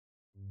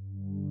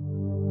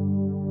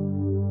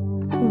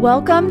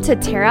Welcome to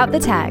Tear Out the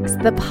Tags,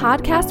 the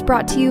podcast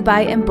brought to you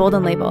by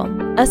Embolden Label,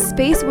 a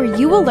space where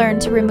you will learn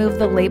to remove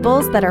the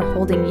labels that are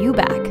holding you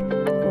back.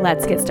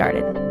 Let's get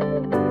started.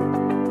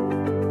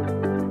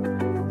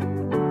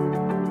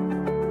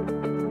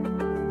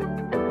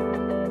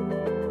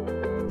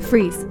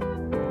 Freeze.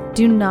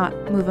 Do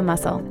not move a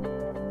muscle.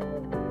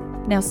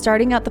 Now,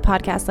 starting out the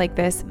podcast like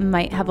this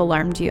might have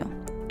alarmed you,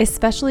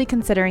 especially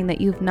considering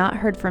that you've not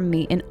heard from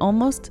me in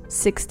almost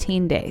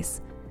 16 days.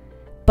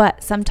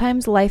 But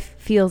sometimes life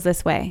feels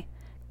this way.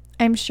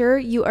 I'm sure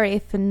you are a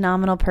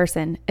phenomenal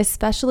person,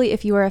 especially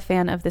if you are a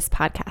fan of this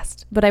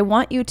podcast. But I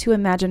want you to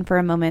imagine for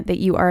a moment that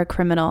you are a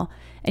criminal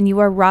and you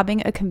are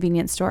robbing a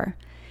convenience store.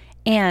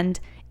 And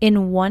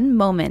in one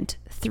moment,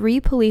 3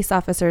 police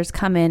officers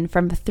come in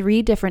from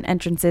 3 different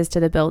entrances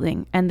to the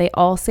building, and they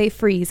all say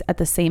freeze at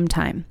the same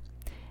time.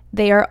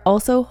 They are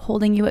also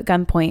holding you at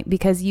gunpoint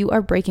because you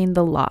are breaking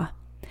the law.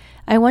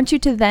 I want you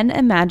to then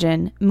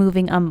imagine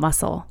moving a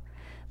muscle.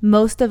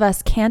 Most of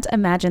us can't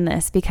imagine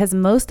this because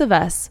most of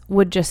us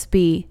would just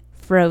be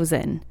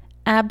frozen,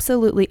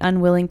 absolutely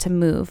unwilling to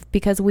move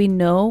because we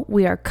know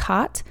we are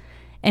caught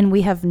and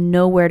we have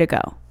nowhere to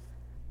go.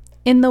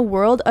 In the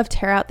world of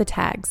Tear Out the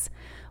Tags,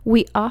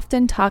 we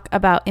often talk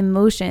about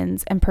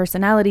emotions and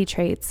personality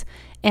traits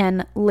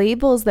and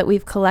labels that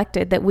we've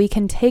collected that we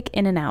can take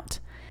in and out.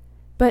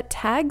 But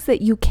tags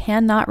that you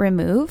cannot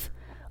remove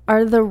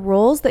are the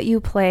roles that you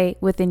play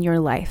within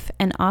your life,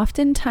 and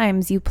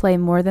oftentimes you play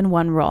more than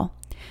one role.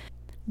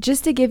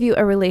 Just to give you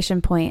a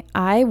relation point,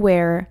 I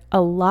wear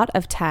a lot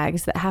of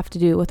tags that have to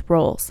do with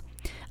roles.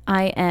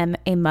 I am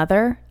a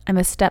mother, I'm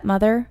a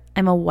stepmother,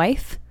 I'm a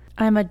wife,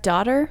 I'm a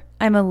daughter,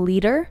 I'm a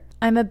leader,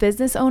 I'm a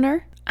business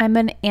owner, I'm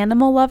an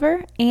animal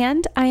lover,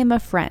 and I am a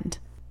friend.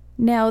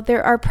 Now,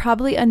 there are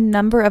probably a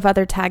number of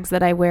other tags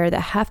that I wear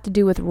that have to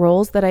do with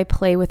roles that I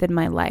play within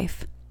my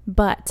life.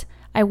 But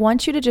I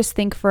want you to just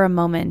think for a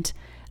moment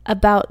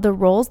about the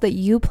roles that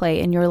you play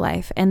in your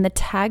life and the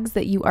tags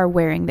that you are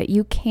wearing that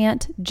you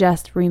can't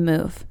just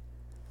remove.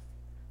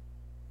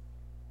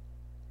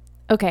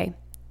 Okay,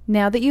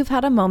 now that you've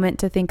had a moment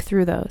to think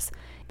through those,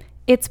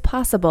 it's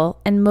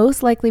possible and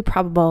most likely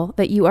probable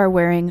that you are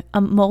wearing a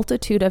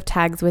multitude of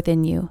tags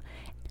within you.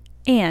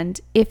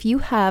 And if you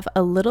have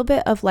a little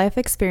bit of life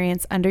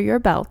experience under your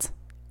belt,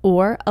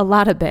 or a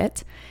lot of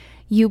it,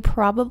 you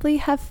probably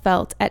have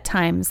felt at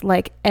times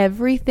like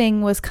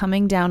everything was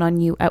coming down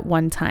on you at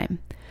one time.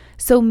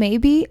 So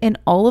maybe in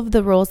all of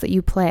the roles that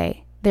you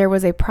play, there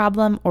was a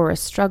problem or a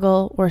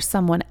struggle or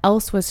someone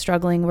else was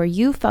struggling where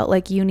you felt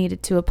like you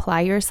needed to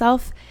apply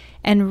yourself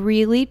and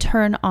really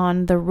turn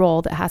on the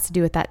role that has to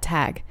do with that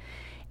tag.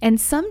 And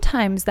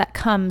sometimes that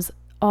comes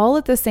all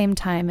at the same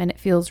time and it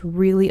feels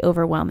really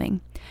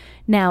overwhelming.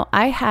 Now,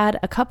 I had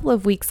a couple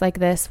of weeks like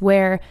this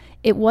where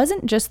it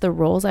wasn't just the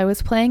roles I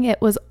was playing, it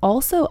was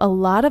also a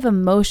lot of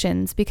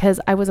emotions because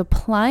I was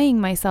applying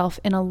myself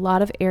in a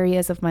lot of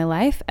areas of my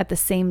life at the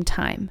same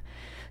time.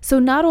 So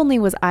not only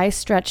was I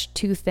stretched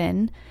too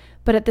thin,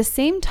 but at the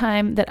same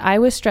time that I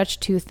was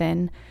stretched too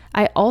thin,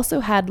 I also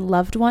had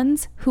loved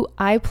ones who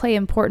I play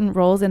important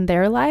roles in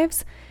their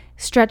lives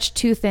stretched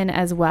too thin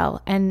as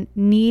well and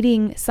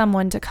needing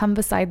someone to come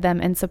beside them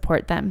and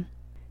support them.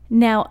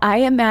 Now, I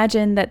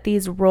imagine that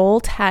these role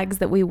tags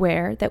that we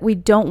wear that we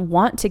don't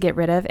want to get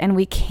rid of and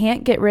we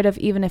can't get rid of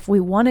even if we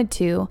wanted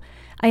to,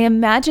 I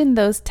imagine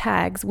those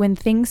tags when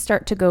things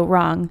start to go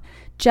wrong,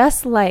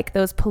 just like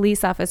those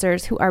police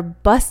officers who are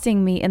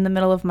busting me in the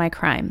middle of my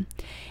crime.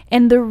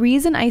 And the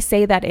reason I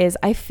say that is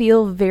I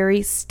feel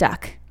very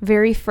stuck,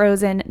 very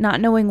frozen, not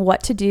knowing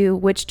what to do,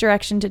 which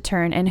direction to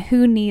turn, and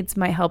who needs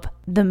my help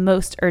the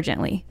most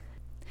urgently.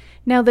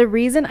 Now, the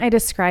reason I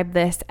describe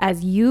this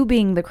as you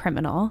being the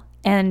criminal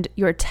and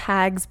your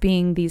tags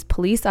being these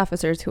police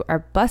officers who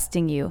are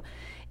busting you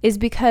is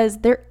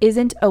because there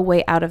isn't a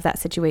way out of that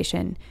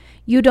situation.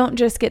 You don't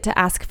just get to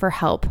ask for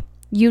help.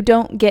 You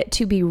don't get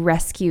to be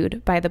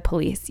rescued by the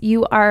police.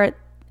 You are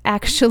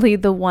actually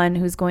the one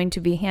who's going to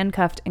be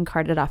handcuffed and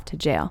carted off to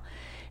jail.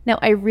 Now,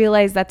 I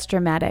realize that's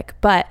dramatic,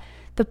 but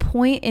the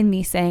point in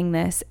me saying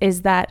this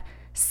is that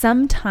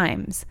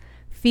sometimes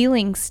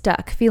feeling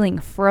stuck, feeling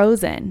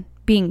frozen,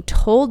 being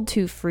told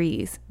to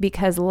freeze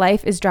because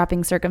life is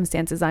dropping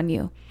circumstances on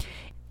you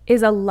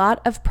is a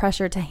lot of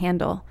pressure to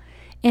handle.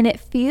 And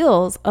it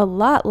feels a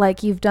lot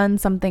like you've done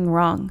something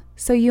wrong.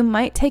 So you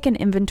might take an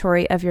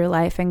inventory of your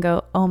life and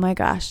go, oh my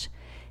gosh,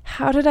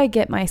 how did I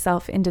get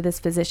myself into this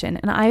position?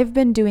 And I've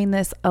been doing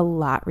this a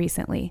lot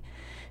recently.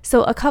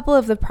 So a couple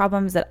of the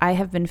problems that I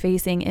have been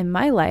facing in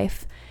my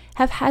life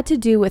have had to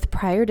do with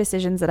prior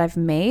decisions that I've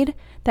made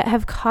that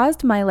have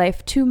caused my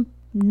life to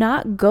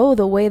not go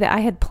the way that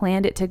I had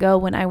planned it to go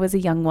when I was a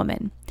young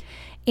woman.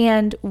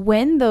 And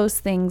when those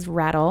things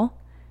rattle,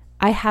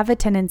 I have a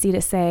tendency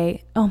to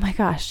say, oh my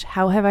gosh,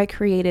 how have I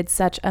created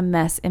such a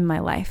mess in my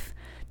life?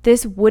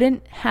 This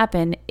wouldn't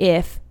happen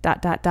if ...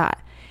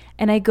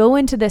 And I go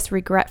into this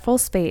regretful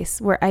space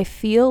where I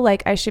feel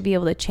like I should be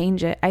able to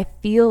change it. I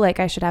feel like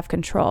I should have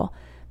control.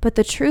 But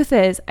the truth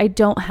is, I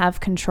don't have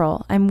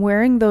control. I'm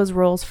wearing those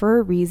roles for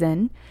a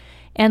reason.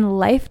 and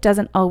life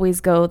doesn't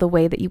always go the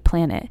way that you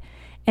plan it.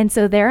 And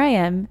so there I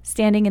am,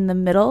 standing in the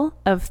middle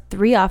of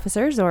 3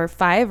 officers or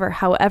 5 or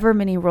however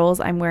many roles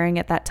I'm wearing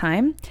at that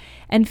time,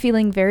 and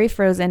feeling very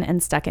frozen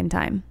and stuck in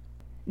time.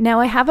 Now,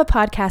 I have a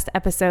podcast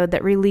episode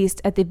that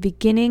released at the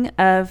beginning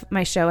of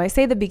my show. I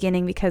say the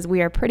beginning because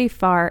we are pretty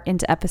far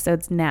into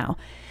episodes now,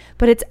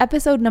 but it's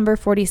episode number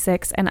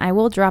 46, and I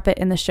will drop it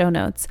in the show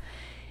notes.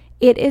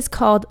 It is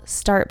called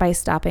Start by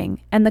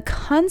Stopping, and the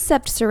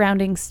concept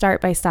surrounding Start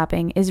by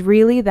Stopping is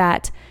really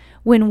that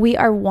when we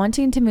are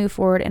wanting to move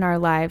forward in our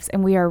lives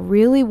and we are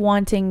really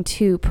wanting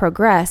to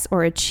progress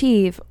or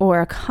achieve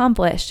or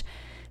accomplish,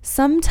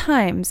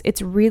 sometimes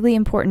it's really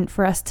important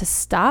for us to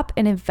stop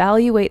and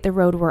evaluate the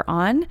road we're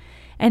on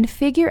and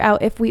figure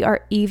out if we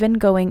are even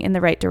going in the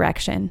right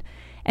direction.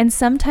 And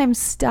sometimes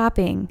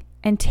stopping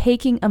and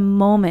taking a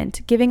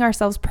moment, giving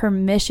ourselves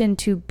permission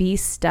to be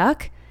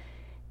stuck,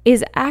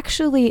 is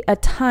actually a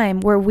time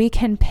where we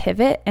can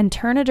pivot and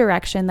turn a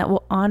direction that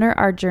will honor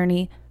our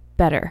journey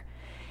better.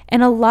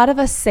 And a lot of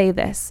us say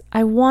this: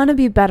 I want to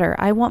be better.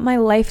 I want my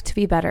life to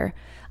be better.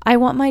 I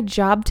want my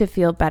job to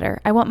feel better.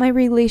 I want my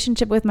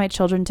relationship with my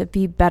children to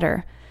be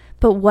better.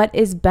 But what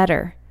is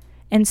better?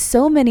 And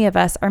so many of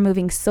us are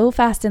moving so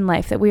fast in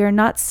life that we are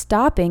not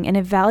stopping and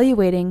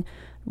evaluating,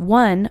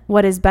 1,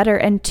 what is better,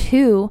 and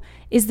 2,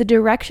 is the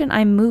direction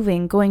I'm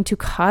moving going to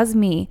cause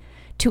me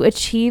to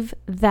achieve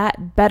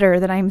that better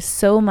that I'm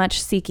so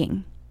much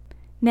seeking?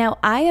 Now,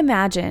 I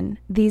imagine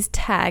these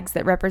tags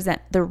that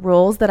represent the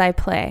roles that I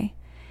play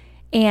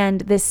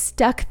and this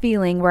stuck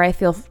feeling where I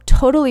feel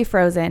totally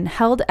frozen,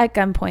 held at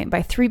gunpoint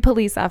by 3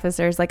 police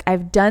officers, like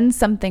I've done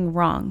something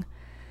wrong.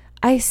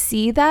 I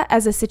see that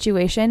as a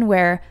situation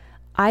where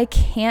I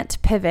can't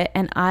pivot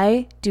and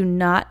I do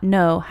not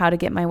know how to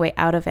get my way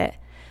out of it.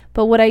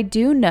 But what I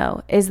do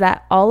know is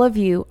that all of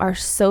you are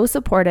so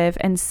supportive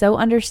and so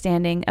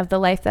understanding of the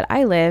life that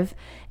I live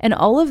and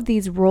all of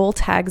these role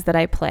tags that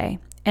I play.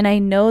 And I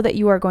know that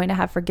you are going to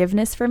have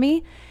forgiveness for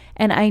me.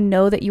 And I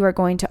know that you are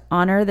going to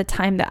honor the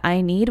time that I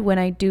need when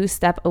I do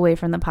step away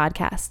from the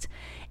podcast.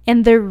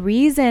 And the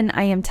reason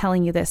I am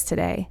telling you this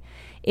today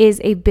is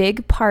a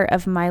big part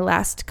of my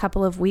last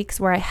couple of weeks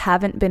where I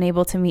haven't been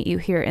able to meet you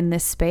here in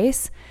this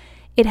space.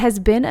 It has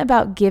been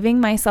about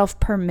giving myself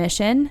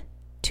permission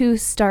to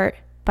start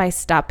by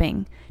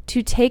stopping,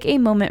 to take a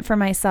moment for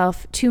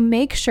myself to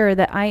make sure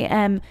that I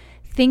am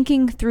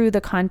thinking through the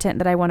content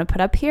that I want to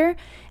put up here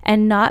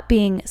and not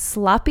being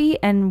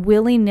sloppy and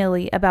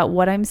willy-nilly about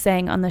what I'm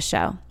saying on the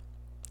show.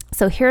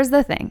 So here's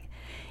the thing.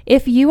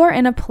 If you are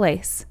in a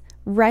place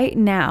right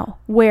now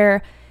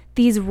where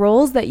these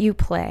roles that you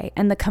play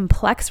and the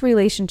complex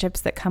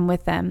relationships that come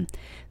with them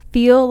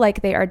feel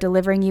like they are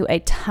delivering you a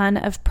ton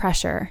of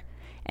pressure,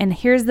 and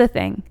here's the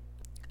thing.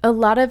 A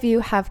lot of you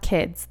have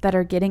kids that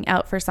are getting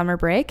out for summer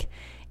break,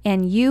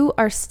 and you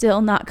are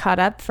still not caught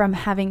up from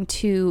having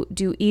to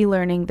do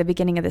e-learning the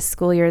beginning of the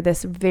school year,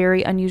 this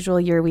very unusual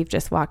year we've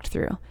just walked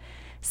through.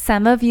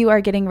 Some of you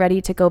are getting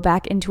ready to go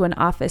back into an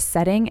office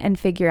setting and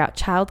figure out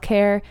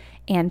childcare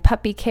and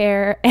puppy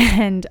care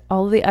and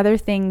all the other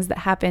things that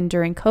happened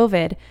during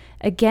COVID.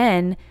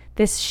 Again,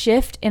 this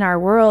shift in our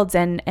worlds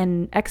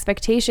and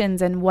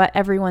expectations and what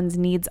everyone's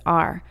needs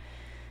are.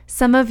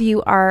 Some of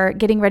you are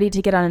getting ready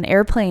to get on an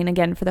airplane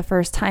again for the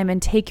first time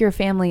and take your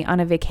family on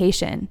a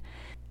vacation.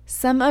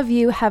 Some of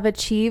you have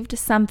achieved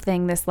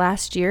something this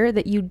last year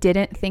that you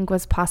didn't think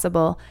was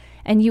possible,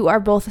 and you are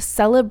both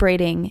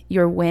celebrating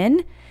your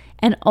win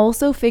and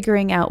also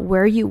figuring out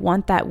where you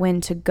want that win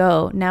to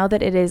go now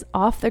that it is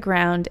off the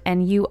ground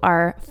and you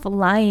are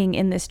flying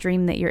in this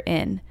dream that you're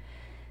in.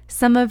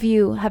 Some of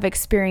you have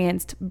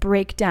experienced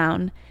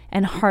breakdown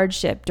and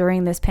hardship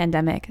during this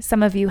pandemic.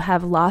 Some of you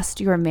have lost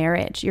your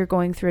marriage. You're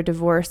going through a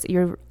divorce.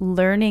 You're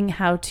learning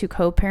how to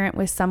co-parent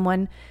with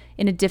someone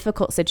in a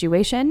difficult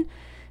situation.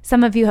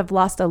 Some of you have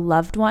lost a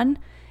loved one,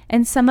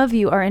 and some of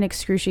you are in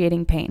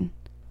excruciating pain.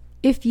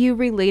 If you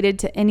related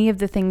to any of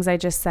the things I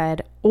just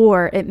said,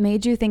 or it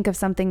made you think of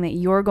something that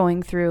you're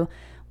going through,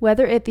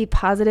 whether it be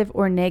positive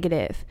or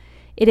negative,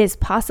 it is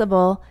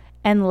possible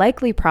and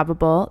likely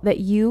probable that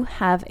you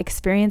have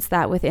experienced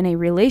that within a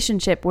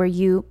relationship where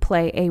you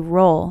play a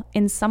role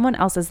in someone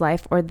else's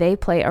life or they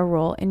play a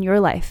role in your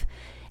life.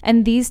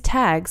 And these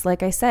tags,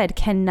 like I said,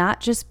 cannot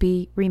just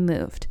be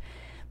removed.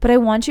 But I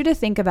want you to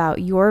think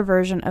about your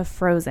version of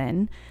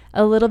Frozen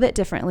a little bit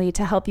differently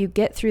to help you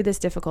get through this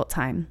difficult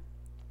time.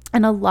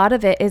 And a lot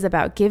of it is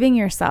about giving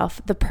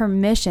yourself the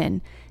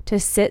permission to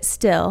sit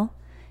still,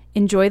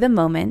 enjoy the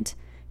moment,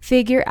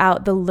 figure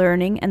out the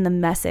learning and the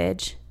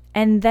message,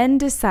 and then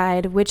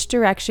decide which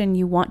direction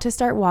you want to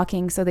start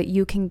walking so that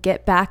you can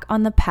get back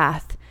on the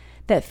path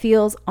that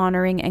feels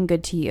honoring and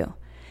good to you.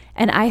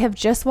 And I have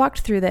just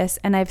walked through this,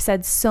 and I've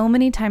said so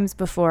many times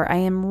before, I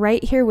am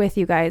right here with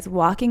you guys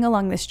walking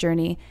along this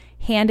journey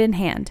hand in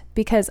hand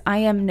because I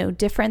am no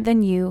different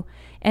than you,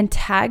 and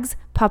tags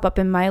pop up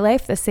in my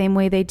life the same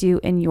way they do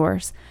in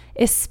yours,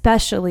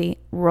 especially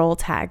role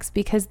tags,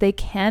 because they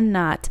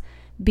cannot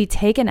be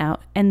taken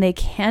out and they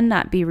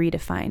cannot be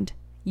redefined,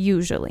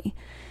 usually.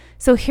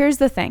 So here's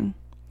the thing.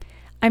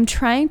 I'm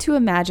trying to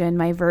imagine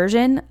my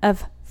version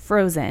of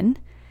Frozen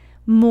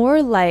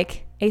more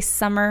like a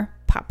summer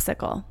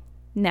popsicle.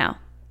 Now,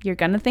 you're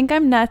going to think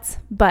I'm nuts,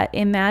 but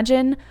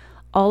imagine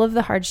all of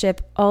the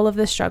hardship, all of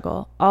the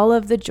struggle, all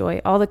of the joy,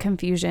 all the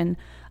confusion,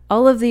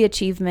 all of the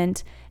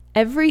achievement,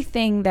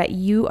 everything that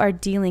you are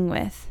dealing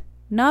with,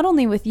 not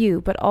only with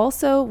you, but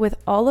also with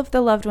all of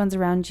the loved ones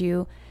around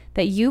you,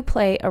 that you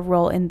play a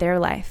role in their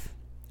life.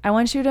 I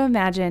want you to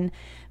imagine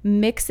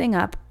mixing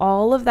up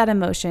all of that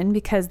emotion,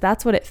 because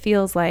that's what it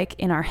feels like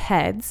in our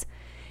heads,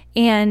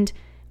 and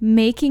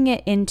making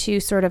it into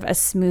sort of a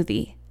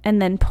smoothie,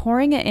 and then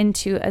pouring it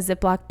into a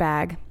Ziploc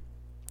bag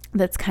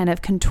that's kind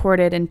of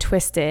contorted and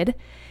twisted,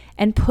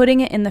 and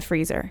putting it in the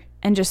freezer,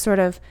 and just sort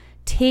of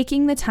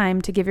taking the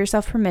time to give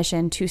yourself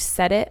permission to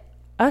set it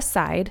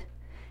aside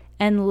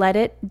and let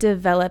it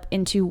develop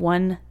into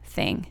one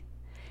thing.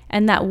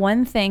 And that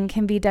one thing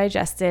can be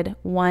digested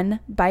one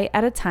bite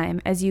at a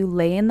time as you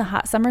lay in the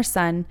hot summer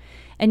sun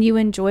and you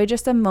enjoy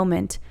just a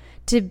moment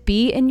to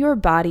be in your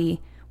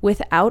body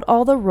without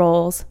all the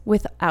roles,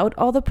 without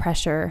all the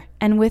pressure,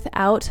 and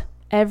without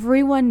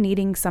everyone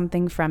needing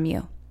something from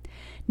you.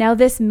 Now,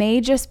 this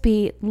may just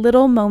be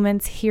little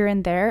moments here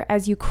and there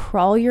as you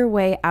crawl your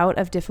way out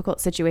of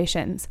difficult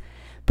situations,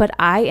 but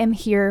I am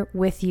here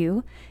with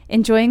you,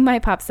 enjoying my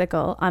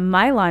popsicle on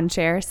my lawn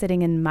chair,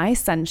 sitting in my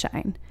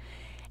sunshine.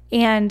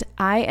 And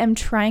I am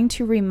trying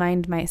to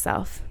remind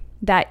myself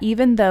that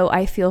even though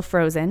I feel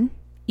frozen,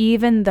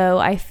 even though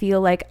I feel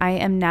like I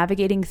am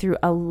navigating through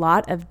a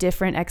lot of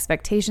different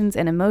expectations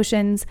and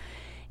emotions,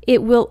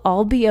 it will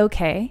all be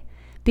okay,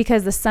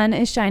 because the sun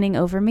is shining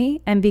over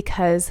me and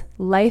because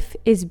life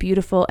is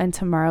beautiful and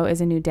tomorrow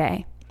is a new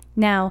day.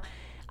 Now,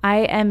 I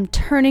am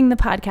turning the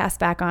podcast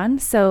back on,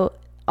 so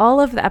all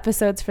of the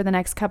episodes for the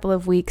next couple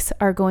of weeks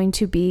are going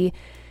to be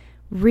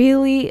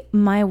really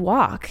my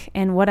walk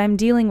and what I'm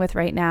dealing with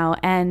right now.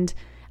 And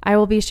I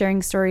will be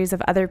sharing stories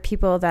of other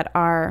people that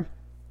are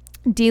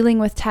dealing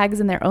with tags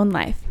in their own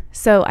life.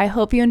 So I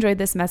hope you enjoyed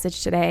this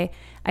message today.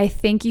 I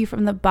thank you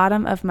from the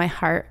bottom of my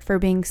heart for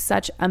being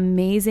such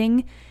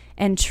amazing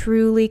and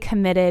truly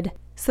committed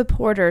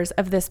supporters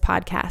of this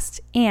podcast.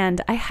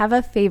 And I have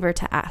a favor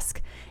to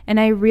ask. And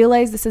I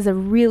realize this is a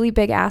really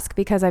big ask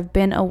because I've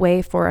been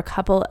away for a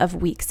couple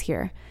of weeks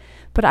here.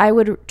 But I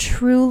would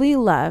truly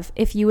love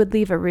if you would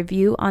leave a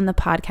review on the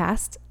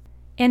podcast.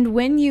 And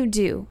when you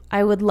do,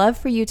 I would love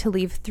for you to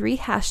leave 3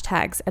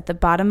 hashtags at the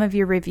bottom of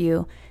your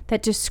review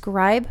that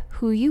describe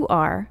who you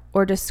are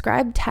or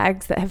describe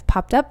tags that have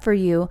popped up for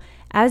you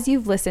as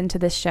you've listened to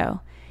this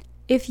show.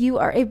 If you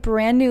are a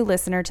brand new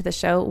listener to the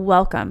show,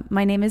 welcome.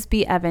 My name is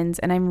B. Evans,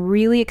 and I'm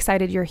really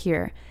excited you're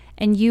here.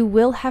 And you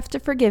will have to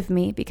forgive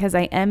me because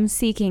I am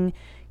seeking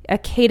a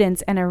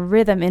cadence and a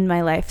rhythm in my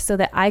life so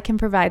that I can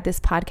provide this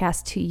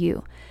podcast to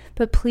you.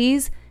 But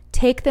please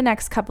take the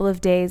next couple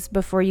of days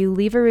before you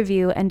leave a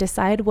review and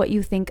decide what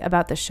you think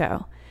about the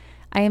show.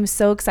 I am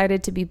so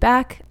excited to be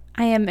back.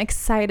 I am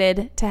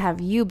excited to have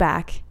you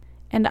back,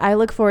 and I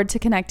look forward to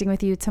connecting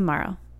with you tomorrow.